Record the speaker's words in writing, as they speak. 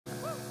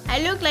I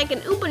look like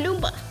an Oompa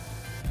Loompa.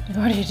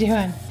 What are you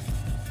doing?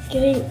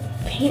 Getting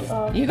paint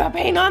off. You got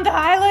paint on the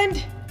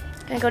island?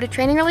 Gonna go to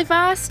training really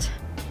fast.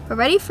 We're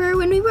ready for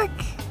when we work.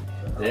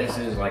 This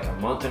is like a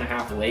month and a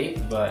half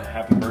late, but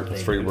happy birthday.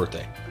 It's for your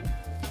birthday.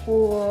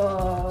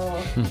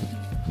 Whoa.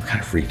 I'm kind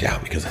of freaked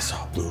out because I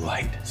saw a blue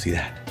light. See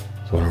that?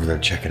 So I went over there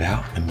to check it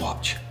out and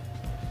watch.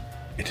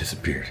 It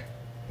disappeared.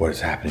 What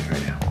is happening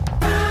right now?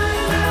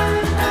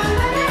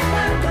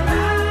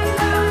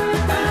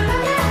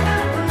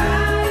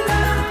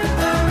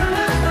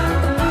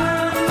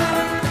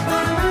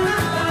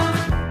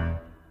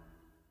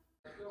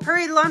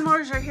 Hurry, the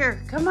lawnmowers are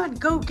here. Come on,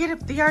 go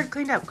get the yard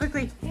cleaned up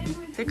quickly.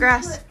 The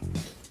grass.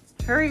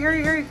 Hurry,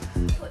 hurry, hurry.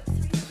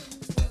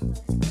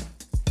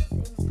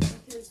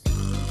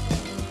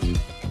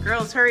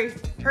 Girls, hurry.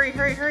 Hurry,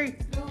 hurry, hurry.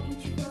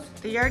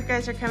 The yard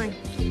guys are coming.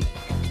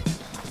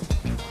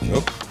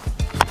 Nope.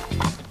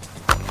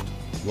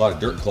 A lot of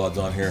dirt clods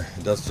on here.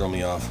 It does throw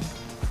me off.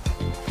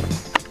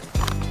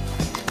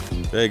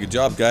 Hey, good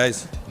job,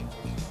 guys.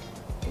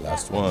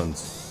 Last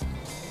ones.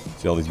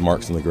 See all these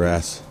marks in the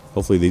grass?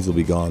 Hopefully these will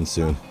be gone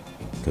soon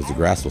because the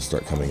grass will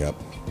start coming up.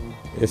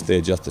 If they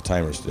adjust the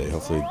timers today,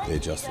 hopefully they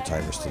adjust the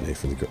timers today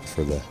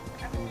for the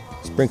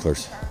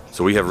sprinklers.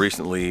 So we have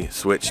recently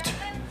switched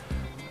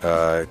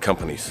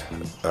companies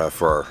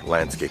for our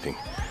landscaping,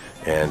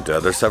 and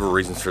there's several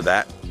reasons for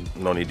that.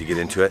 No need to get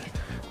into it,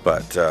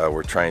 but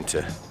we're trying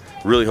to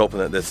really hoping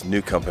that this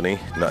new company,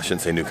 I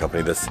shouldn't say new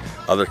company, this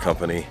other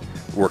company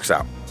works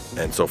out.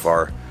 And so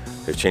far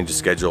they've changed the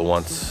schedule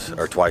once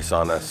or twice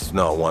on us.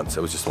 No, once.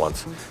 It was just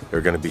once. They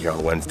were going to be here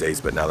on Wednesdays,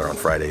 but now they're on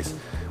Fridays,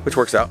 which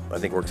works out. I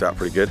think works out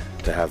pretty good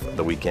to have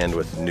the weekend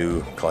with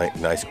new,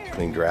 nice,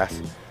 clean grass.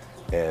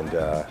 And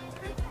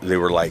they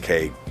were like,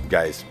 hey,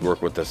 guys,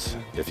 work with us,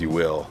 if you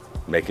will,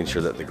 making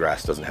sure that the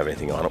grass doesn't have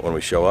anything on it when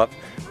we show up.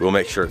 We'll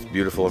make sure it's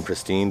beautiful and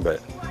pristine,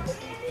 but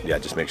yeah,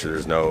 just make sure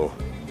there's no,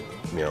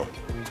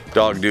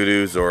 dog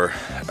doo-doos or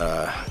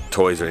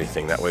toys or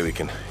anything. That way we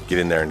can get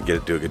in there and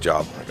do a good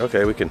job. Like,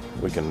 okay, we can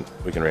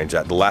arrange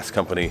that. The last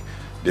company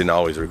didn't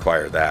always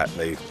require that.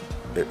 They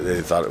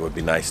thought it would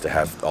be nice to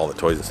have all the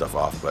toys and stuff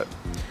off, but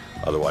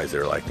otherwise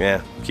they're like,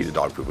 yeah, keep the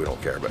dog poop, we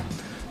don't care. But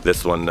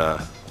this one,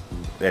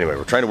 anyway,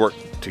 we're trying to work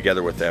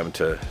together with them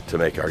to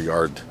make our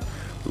yard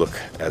look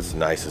as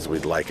nice as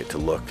we'd like it to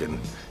look, and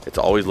it's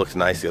always looked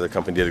nice. The other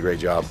company did a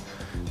great job.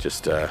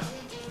 Just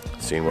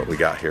seeing what we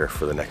got here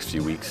for the next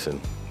few weeks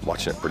and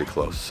watching it pretty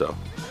close. So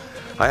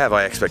I have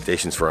high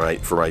expectations for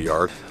my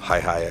yard.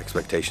 High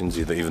expectations,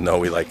 even though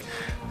we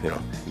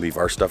leave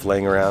our stuff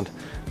laying around.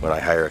 When I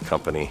hire a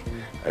company,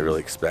 I really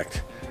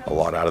expect a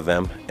lot out of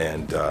them,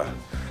 and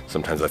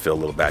sometimes I feel a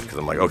little bad because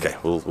I'm like, okay,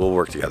 we'll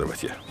work together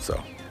with you.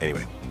 So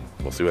anyway,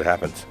 we'll see what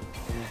happens.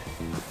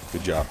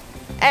 Good job.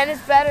 And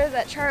it's better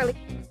that Charlie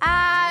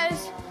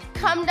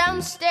come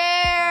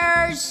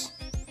downstairs.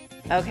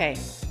 Okay,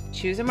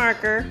 choose a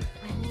marker.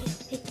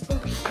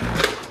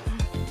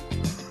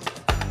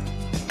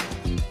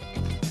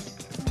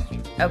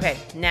 Okay,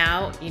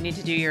 now you need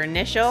to do your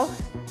initial.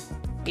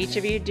 Each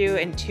of you do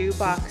in 2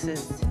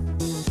 boxes.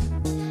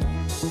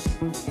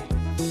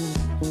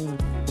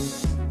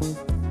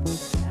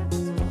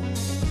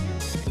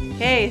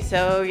 Okay,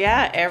 so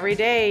yeah, every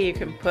day you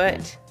can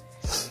put,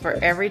 for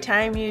every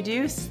time you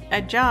do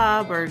a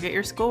job or get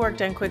your schoolwork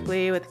done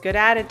quickly with good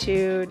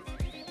attitude,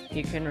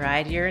 you can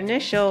write your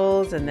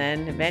initials, and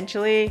then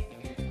eventually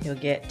you'll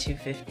get to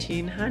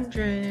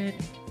 1,500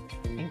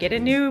 and get a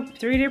new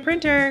 3D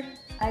printer.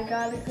 I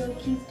gotta go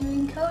keep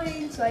doing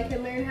coding so I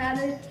can learn how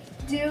to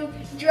do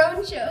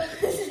drone shows.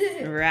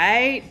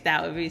 Right?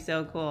 That would be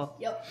so cool.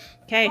 Yep.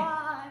 Okay.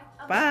 Bye.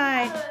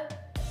 Bye.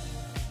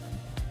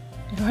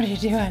 What are you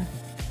doing?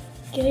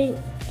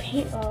 Getting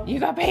paint off. You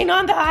got paint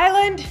on the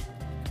island?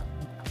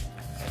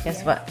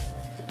 Guess what?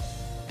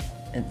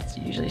 It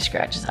usually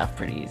scratches off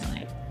pretty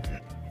easily.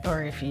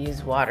 Or if you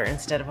use water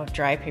instead of a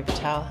dry paper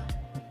towel.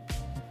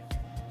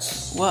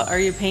 What are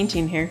you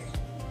painting here?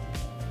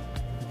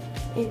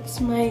 It's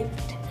my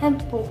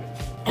temple,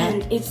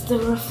 and it's the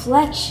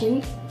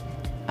reflection,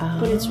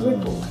 but it's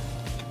rippled.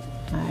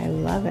 I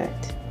love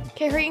it.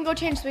 Okay, hurry and go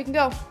change so we can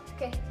go.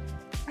 Okay.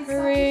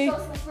 Hurry.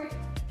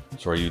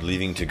 So are you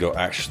leaving to go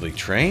actually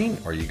train,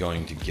 or are you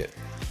going to get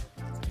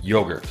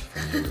yogurt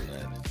from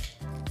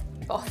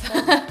Yogurtland? Both.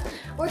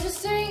 We're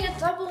just doing a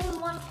double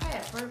in one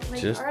trip.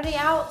 We're already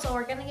out, so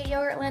we're gonna get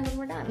Yogurtland when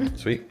we're done.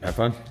 Sweet, have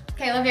fun.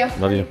 Okay, love you.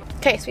 Love you.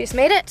 Okay, so we just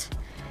made it.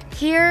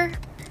 Here,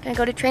 gonna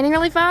go to training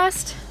really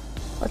fast.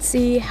 Let's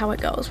see how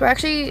it goes. I'm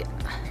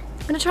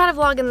gonna try to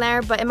vlog in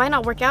there, but it might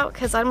not work out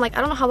because I'm like, I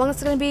don't know how long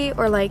it's gonna be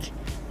or like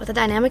what the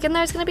dynamic in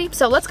there is gonna be.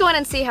 So let's go in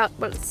and see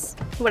what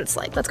it's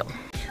like. Let's go.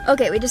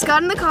 Okay, we just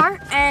got in the car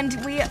and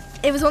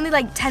it was only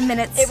like 10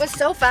 minutes. It was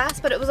so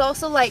fast, but it was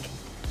also like,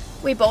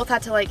 we both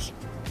had to like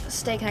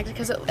stay connected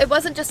because it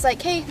wasn't just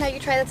like, hey, now you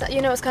try this,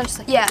 it's kind of just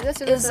like, yeah,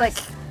 it was like,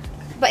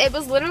 but it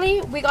was literally,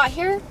 we got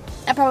here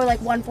at probably like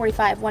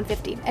 1:45,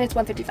 1:50, and it's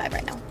 1:55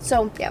 right now.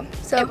 So yeah,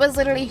 so it was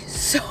literally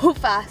so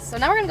fast. So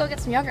now we're gonna go get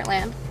some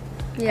Yogurtland.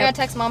 Yeah. I gotta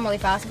text mom really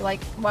fast and be like,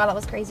 wow, that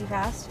was crazy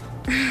fast.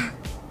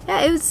 Yeah,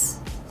 yeah,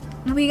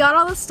 we got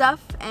all the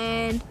stuff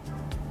and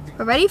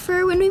we're ready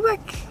for when we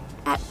work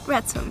at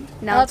Ratsum.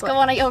 Now let's go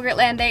on a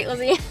Yogurtland date,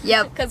 Lizzy.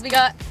 Yep. Because we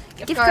got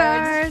gift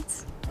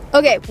cards.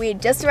 Okay, we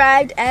just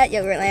arrived at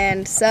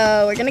Yogurtland,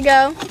 so we're gonna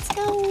go. Let's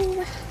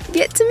go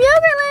get some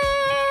Yogurtland.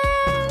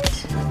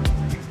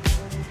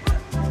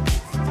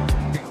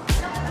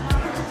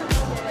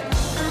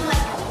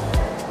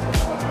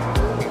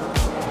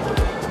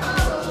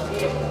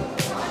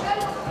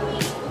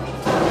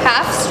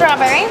 Half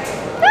strawberry.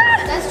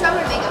 That's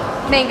strawberry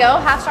mango. Mango.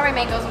 Half strawberry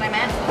mango is what I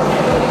meant.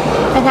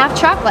 And half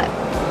chocolate.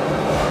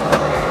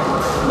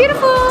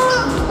 Beautiful.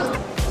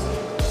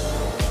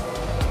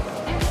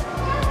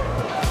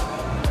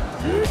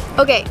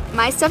 Okay,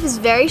 my stuff is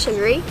very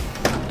sugary,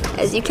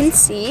 as you can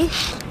see.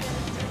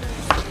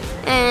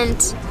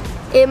 And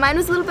mine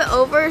was a little bit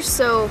over,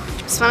 so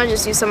Savannah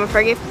just used some of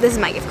her gift. This is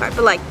my gift card,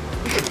 but like,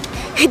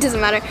 it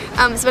doesn't matter.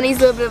 Savannah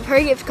used a little bit of her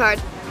gift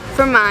card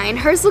for mine.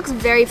 Hers looks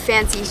very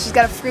fancy. She's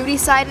got a fruity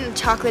side and a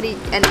chocolatey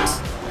and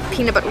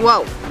peanut butter.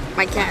 Whoa,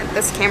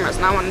 this camera's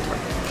not wanting to work.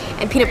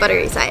 And peanut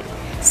buttery side.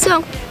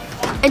 So,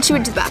 and she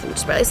went to the bathroom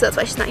just barely, so that's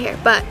why she's not here.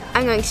 But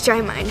I'm going to try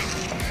mine.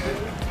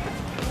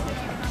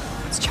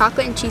 It's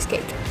chocolate and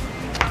cheesecake.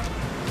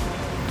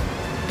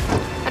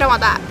 I don't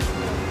want that.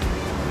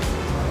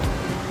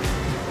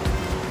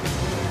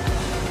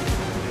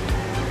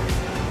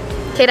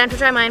 Okay, time to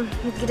try mine.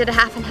 We did a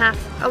half and half.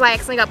 Oh, I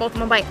accidentally got both in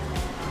one bite.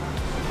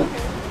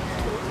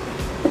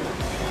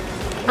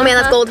 Oh man,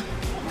 that's gold.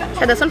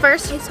 Try this one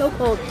first. It's so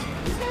cold.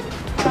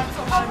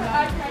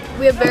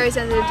 We have very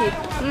sensitive teeth.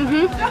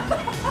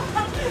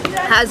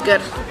 That's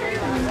good.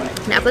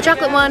 Now for the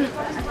chocolate one.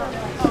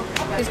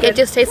 It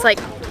just tastes like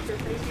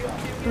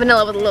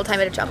vanilla with a little tiny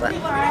bit of chocolate.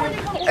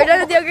 We're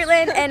done with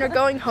Yogurtland and we're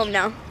going home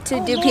now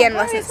to do piano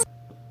lessons.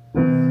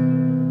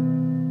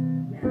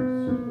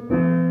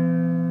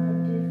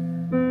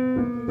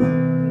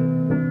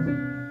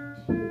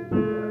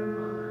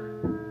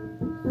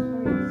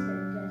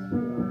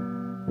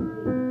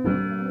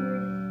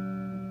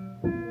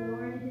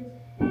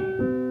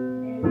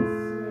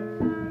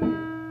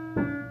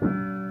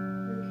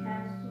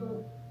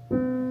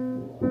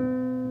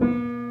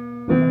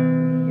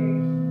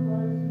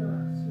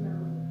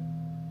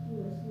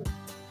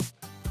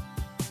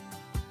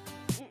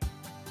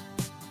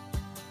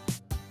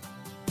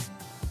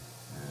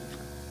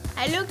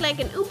 I look like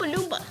an Oompa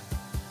Loompa.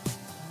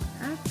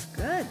 That's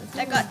good. That's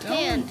I got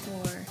tanned.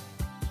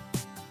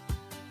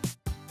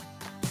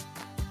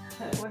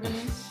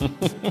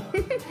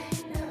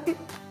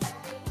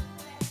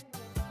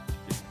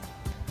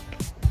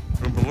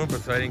 Oompa Loompa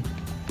sighting.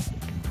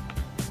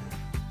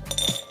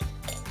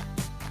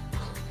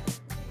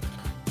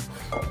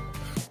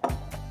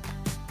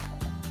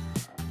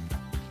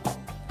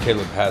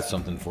 Caleb has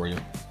something for you.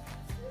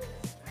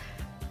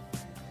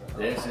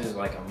 This is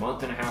like a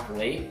month and a half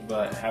late,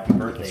 but happy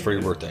birthday. It's for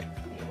your birthday.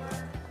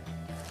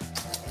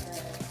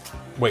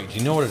 Wait, do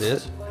you know what it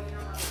is?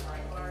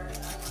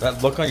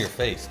 That look on your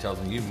face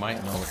tells me you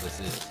might know what this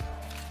is.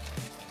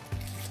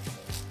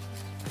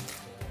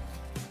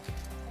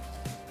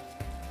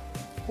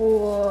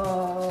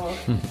 Whoa.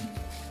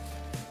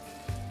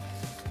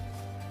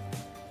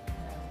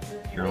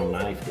 Your own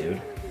knife, dude.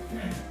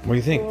 What do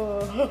you think?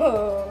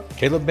 Whoa.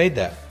 Caleb made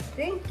that.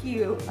 Thank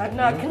you. I'm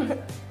not gonna.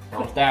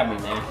 Don't stab me,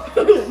 man.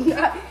 I'm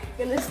not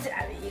gonna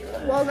stab you.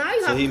 Well, now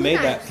you So he made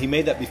that. He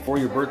made that before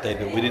your birthday,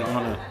 but we didn't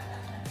want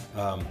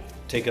to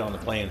take it on the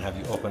plane and have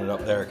you open it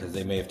up there because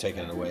they may have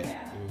taken it away.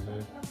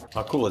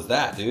 How cool is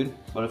that, dude?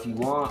 But if you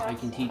want, I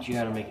can teach you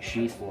how to make a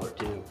sheath for it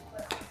too.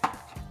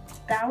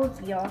 That would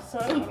be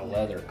awesome. Out of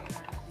leather.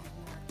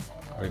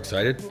 Are you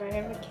excited? I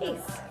have a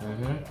case.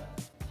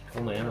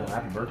 Oh man,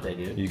 happy birthday,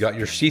 dude. You got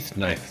your sheath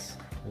knife.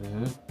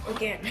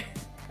 Again.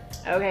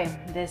 Okay,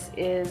 this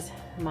is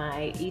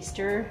my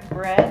Easter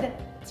bread.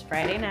 It's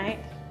Friday night,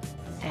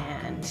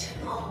 and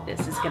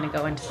this is gonna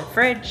go into the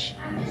fridge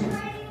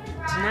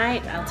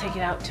tonight. I'll take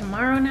it out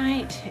tomorrow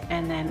night,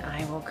 and then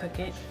I will cook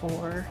it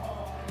for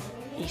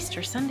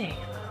Easter Sunday.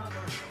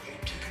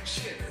 To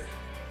consider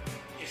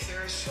if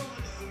there is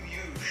someone whom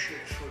you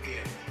should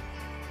forgive.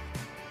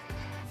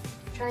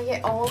 Trying to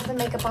get all of the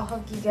makeup off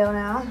of Gigo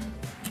now.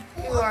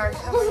 You are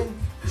covered in.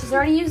 She's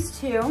already used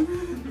 2.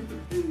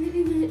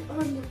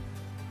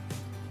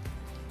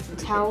 The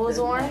towel is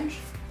orange.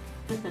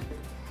 You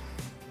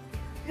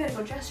gotta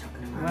go dress up.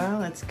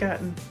 Well, it's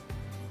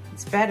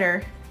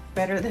better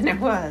than it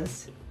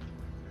was.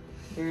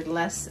 They're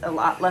a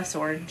lot less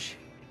orange.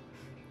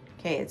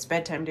 Okay, it's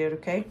bedtime, dude,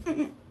 okay?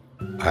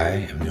 I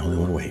am the only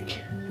one awake.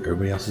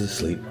 Everybody else is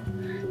asleep.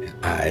 And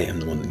I am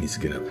the one that needs to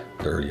get up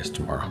the earliest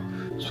tomorrow.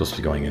 I'm supposed to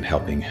be going and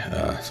helping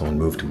someone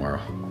move tomorrow.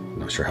 I'm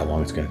not sure how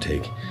long it's going to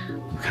take.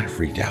 I'm kind of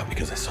freaked out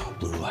because I saw a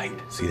blue light.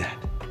 See that?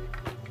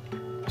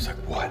 I was like,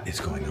 what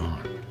is going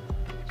on?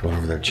 So I went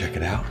over there to check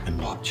it out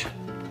and watch.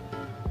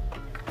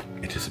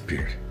 It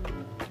disappeared.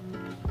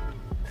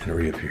 And it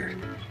reappeared.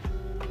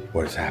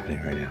 What is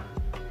happening right now?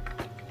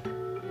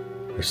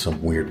 There's some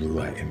weird blue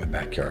light in my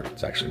backyard.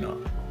 It's actually not.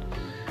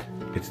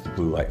 It's the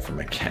blue light from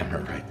my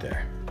camera right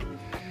there.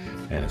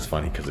 And it's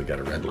funny because we got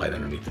a red light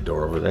underneath the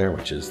door over there,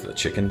 which is the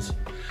chickens.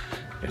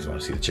 You guys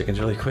want to see the chickens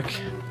really quick?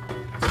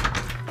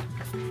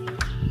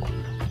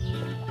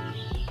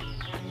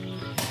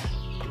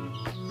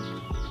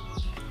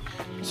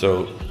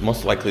 So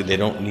most likely they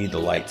don't need the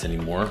lights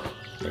anymore.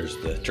 There's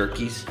the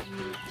turkeys.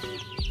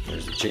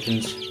 There's the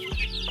chickens.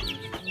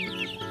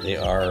 They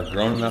are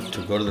grown enough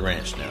to go to the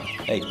ranch now.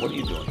 Hey, what are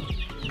you doing?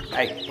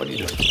 Hey, what are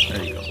you doing?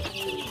 There you go.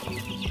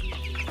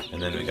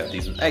 And then we got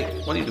these ones.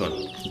 Hey, what are you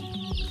doing?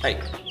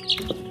 Hey,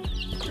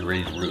 you're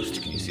ready to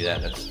roost. Can you see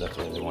that? That's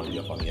why they want to be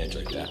up on the edge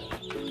like that.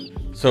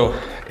 So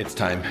it's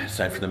time. It's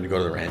time for them to go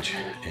to the ranch,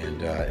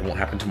 and it won't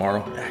happen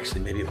tomorrow.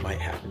 Actually, maybe it might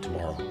happen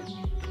tomorrow.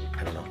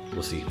 I don't know.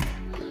 We'll see.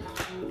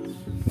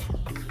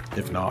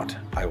 If not,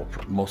 I will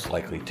most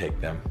likely take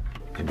them.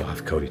 Maybe I'll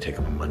have Cody take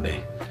them on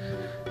Monday.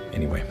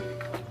 Anyway,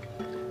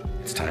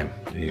 it's time.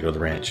 They need to go to the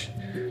ranch.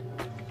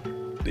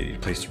 They need a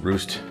place to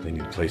roost. They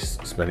need a place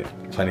to spend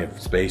plenty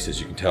of space. As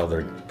you can tell,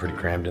 they're pretty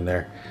crammed in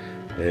there.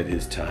 It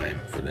is time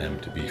for them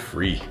to be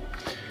free.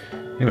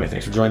 Anyway,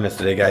 thanks for joining us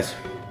today, guys.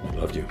 We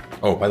loved you.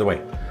 Oh, by the way,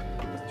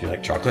 do you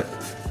like chocolate?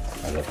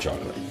 I love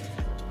chocolate.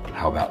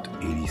 How about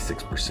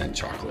 86%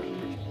 chocolate?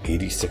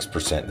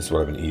 86%. This is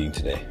what I've been eating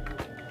today.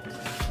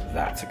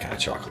 That's the kind of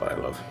chocolate I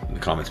love. In the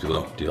comments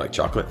below, do you like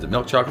chocolate? Is it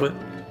milk chocolate?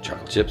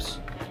 Chocolate chips?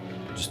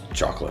 Just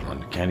chocolate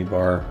on a candy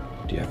bar?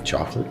 Do you have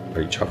chocolate?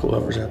 Are you chocolate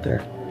lovers out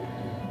there?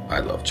 I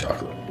love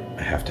chocolate.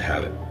 I have to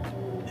have it.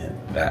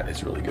 And that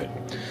is really good.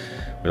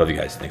 We love you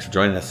guys. Thanks for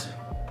joining us.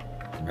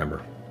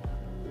 Remember,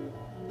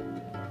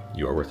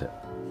 you are worth it.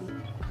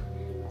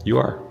 You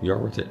are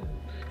worth it.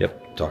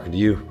 Yep, talking to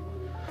you.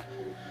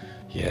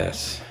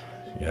 Yes.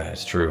 Yeah,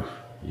 it's true.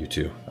 You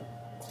too.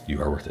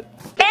 You are worth it.